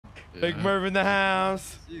Big Merv in the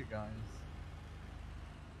house. See you guys.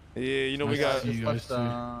 Yeah, you know Nice we got. to see you guys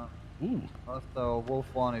too. Ooh. That's the Wolf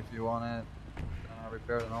one if you want it.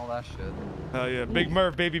 Repaired and all that shit. Hell yeah, Big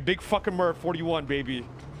Merv, baby, big fucking Merv, 41, baby.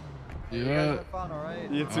 Yeah. You guys have fun, alright?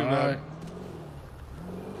 You too, man.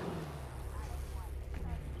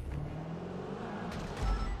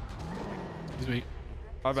 Excuse me.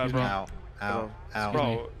 My bad, bro. Ow, ow, ow,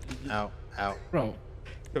 bro. Ow, ow. Bro.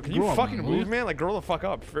 Yo, can you fucking move, man? Like, grow the fuck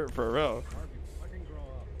up, for real.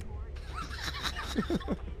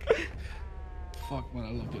 Fuck, man,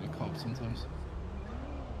 I love getting a cop sometimes.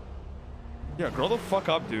 Yeah, grow the fuck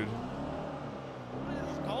up, dude.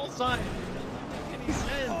 Call sign. Any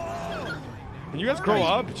sense? Can you guys grow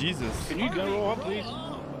up? Jesus. Can you grow up, please?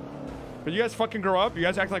 Can you guys fucking grow up? You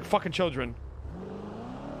guys act like fucking children.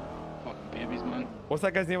 Fucking babies, man. What's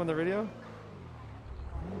that guy's name on the radio?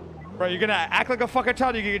 Bro, you're gonna act like a fucking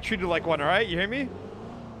child, you're gonna get treated like one, alright? You hear me? You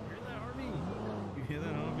hear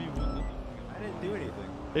that, Army? I didn't do anything.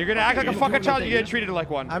 You're gonna act like a fucking child, you get treated like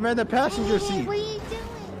one. I'm in the passenger seat. What are you doing?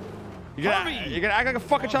 You're gonna act like a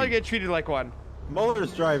fucking child, you get treated like one.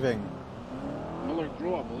 Muller's driving. Muller,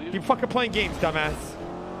 grow up, will you? Keep fucking playing games, dumbass.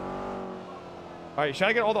 Alright, should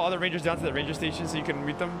I get all the other rangers down to the ranger station so you can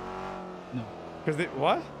meet them? No. Cause they,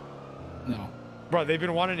 what? No. Bro, they've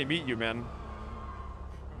been wanting to meet you, man.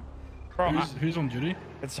 Bro, who's on duty?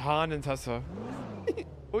 It's Han and Tessa.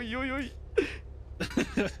 Oy, oy, oy.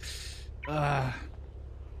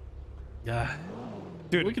 Yeah.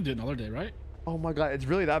 Dude. We can do it another day, right? Oh my god, it's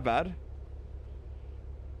really that bad?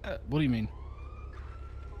 What do you mean?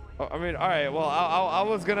 Oh, I mean, alright, well, I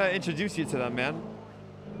was gonna introduce you to them, man.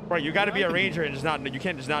 Bro, you gotta be a ranger and just not, you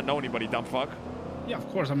can't just not know anybody, dumb fuck. Yeah, of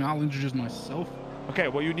course. I mean, I'll introduce myself. Okay,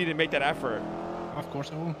 well, you need to make that effort. Of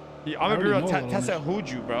course I will. Yeah, I'm gonna be real, Tessa hooed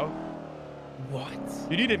you, bro. What?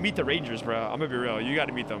 You need to meet the rangers, bro. I'm gonna be real. You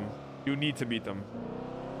gotta meet them. You need to meet them.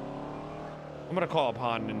 I'm gonna call up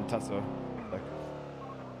Han and Tessa.